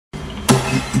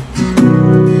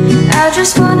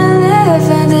just wanna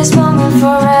live in this moment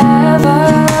forever.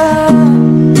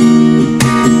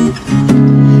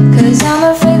 Cause I'm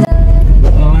afraid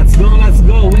that... Oh, let's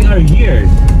go. We are here.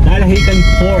 Nalahican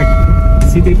Port.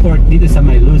 City Port dito sa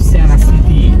may Lucena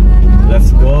City.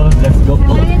 Let's go.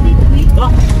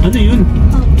 Oh, ano yun?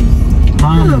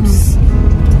 Humps.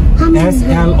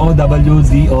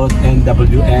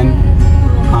 S-L-O-W-Z-O-N-W-N.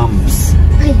 Humps.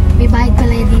 Ay, may bayad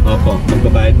pala yun dito. Opo,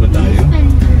 magbabayad mo tayo.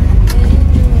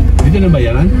 Dito na ba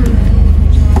yan?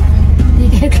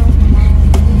 Ticket.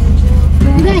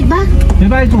 May bayad ba? May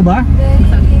bayad po ba?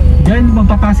 Diyan,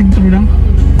 magpapasing through lang.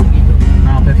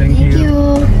 Okay, thank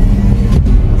you.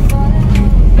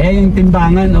 Eh, yung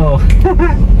timbangan, oh.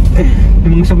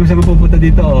 Yung mga gusto pupunta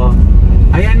dito, oh.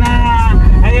 Ayan na!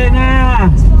 Ayan na!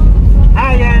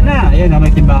 Ayan na! Ayan na,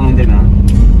 may timbangan din, ah.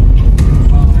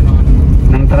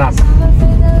 Ng truck.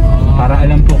 Para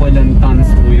alam po ko ilang tons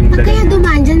po yung dala kaya niya.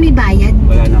 dumaan dyan, may bayad?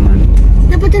 Wala naman.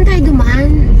 Dapat dyan tayo dumaan.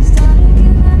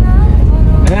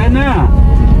 Ayan na!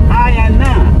 Ayan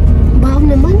na! Bahaw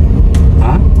naman.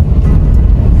 Ha?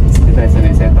 Hindi tayo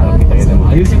sanay sa tao.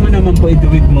 Ayusin mo naman po,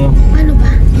 iduwid mo. Ano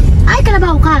ba? Ay,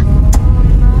 kalabaw ka!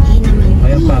 Eh naman.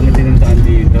 Ay, ang pangit yung daan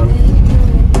dito.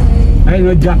 Ayun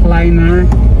o, jackliner.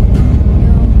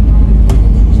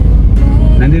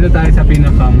 Nandito tayo sa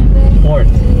pinakang port.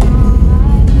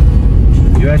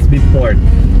 USB port.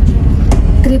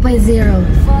 3.0.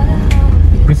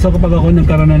 Gusto ko pag ako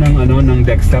nagkaroon na ng, ng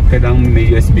desktop, kailangan may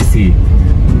USB-C.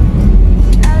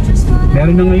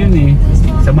 Meron na ngayon eh.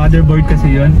 Sa motherboard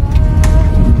kasi yun.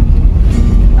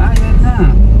 Ayan na.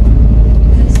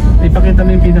 Ipakita mo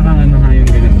yung pinakang yung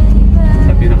ganun.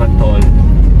 Sa pinakang toll.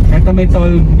 Ito may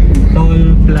toll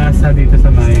plaza dito sa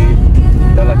may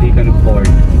Dalahican Port.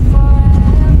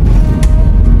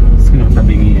 Gusto ko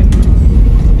tabingin.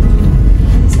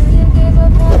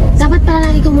 Dapat pala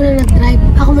lang ikaw muna nag-drive.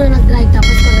 Ako muna nag-drive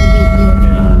tapos ko nag-video.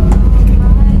 Yeah.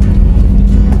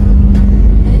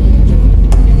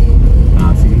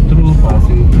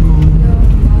 Passing through.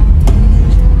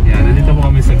 Yan, nandito po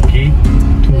kami sa gate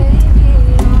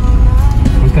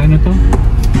 2. Magkano to?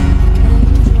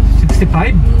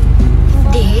 65?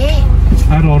 Hindi.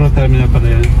 Roro terminal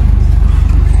pala yan.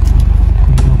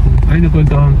 Ay,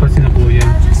 nakuntahan pa si na kuya.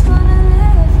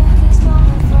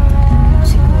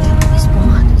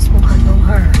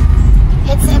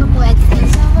 SM po, SM.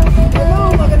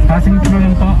 Passing through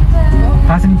lang to.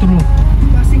 Passing through.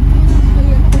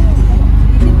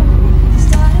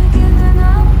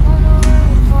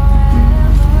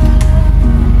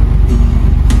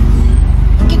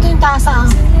 Ito yung tasa.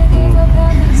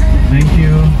 Thank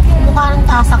you. Mukha ng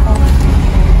tasa ko.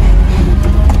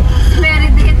 Very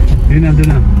dead. Yun, nandun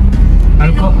na.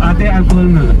 Ate,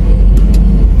 alcohol na.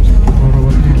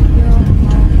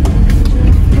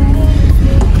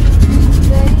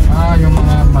 Yung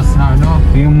mga mas na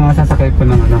yung mga sasakay po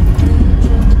ng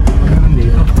ganun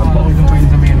dito. Kapag doon pa yun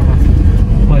sa meron ko.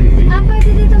 Pwede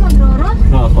dito mag-roro?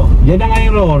 Oo po. Yan na nga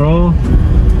yung roro.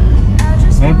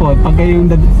 Ngayon po, pag kayong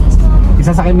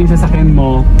isasakay mo yung sasakyan mo,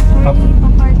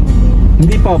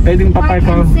 hindi po, pwedeng papark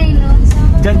ko.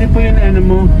 Diyan din po yun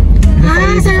mo.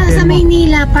 Sa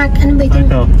Maynila Park. Ano ba ito?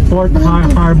 Ito, Port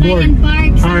Harbor.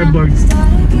 Harbor.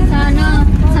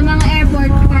 Sa mga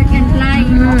airport, park and fly.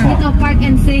 Ito, park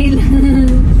and sail.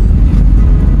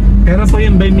 Pero po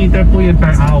yung by meter po yun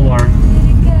per hour.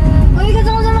 Uy, gusto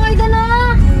ko sumakay doon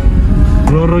ah!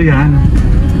 Roro yan.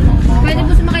 Pwede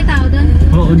po sumakay tao doon?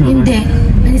 Oo naman. Hindi.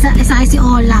 Isa ay si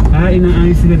Olap.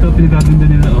 Inaayos nila ito, pinagaganda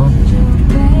nila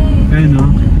Ayun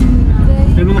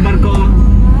may mga barko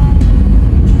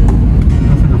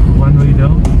Nasaan ako? One way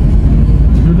daw?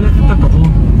 Nagla ito totoo.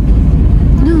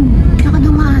 Doon. Tsaka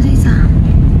dumaan sa isa.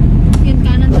 Yun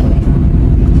kanan daw eh.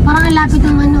 Parang ang lapit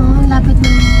ng lapit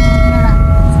ng camera.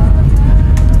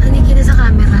 Ano kita sa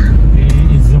camera?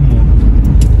 I-zoom mo.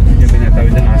 Yung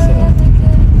pinatawid ng aso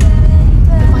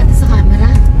Napakita sa camera?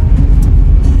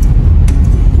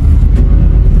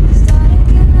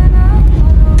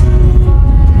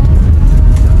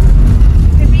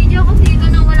 Video ko dito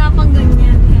nang wala pang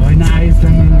ganyan. naayos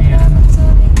lang yun yan.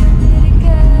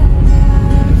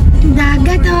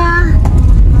 Dagat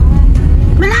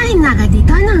malalim na agad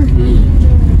dito, ano?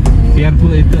 Pier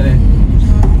po ito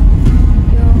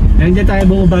Ayan dyan tayo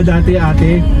bumaba dati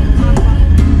ate.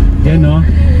 Yan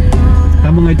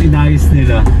tama nga ito inayos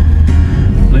nila.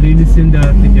 Malinis yung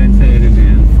dati dyan sa area na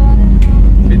yan.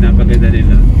 Pinapaganda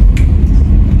nila.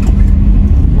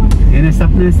 Yan na,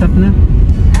 stop na.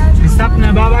 Stop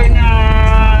na, bye-bye na!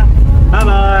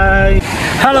 Bye-bye!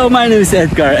 Hello, my name is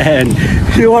Edgar and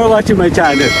you are watching my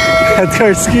channel,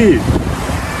 Edgar Ski.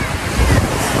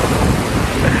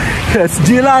 That's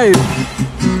G Live!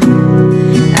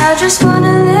 I just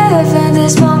wanna live in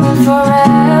this moment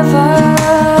forever.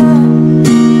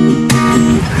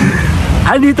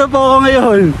 Andito po ako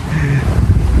ngayon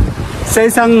sa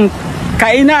isang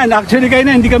kainan. Actually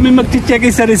kainan, hindi kami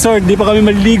mag-check-in sa resort, hindi pa kami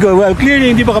maliligo. Well,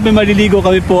 clearly hindi pa kami maliligo,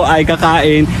 kami po ay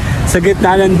kakain sa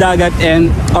gitna ng dagat,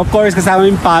 and of course kasama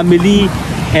yung family.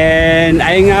 And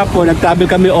ayun nga po, nag-travel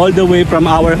kami all the way from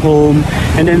our home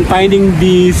and then finding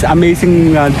this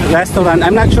amazing restaurant.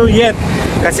 I'm not sure yet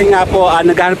kasi nga po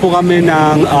naghanap po kami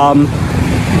ng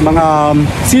mga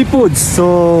seafoods,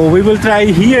 so we will try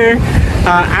here.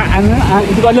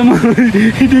 Hindi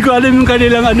ko alam yung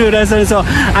kanilang restaurant. So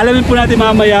alamin po natin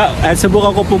mamaya at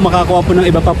subukan ko po makakuha po ng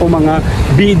iba pa po mga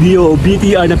video,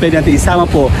 BTR na pwede natin isama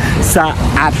po sa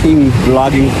ating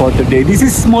vlogging for today. This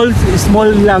is small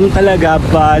lang talaga,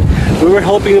 but we were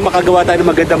hoping na makagawa tayo ng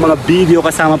magandang mga video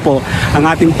kasama po ang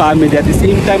ating family. At the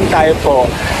same time tayo po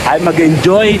ay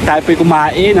mag-enjoy, tayo po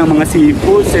kumain ng mga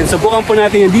seafoods, and subukan po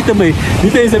natin yan dito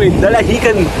sa may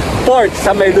Dalahican Port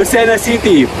sa may Lucena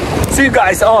City. See you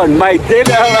guys on my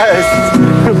daily hours.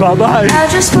 Bye-bye. I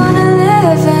just wanna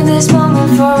live in this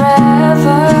moment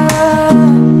forever.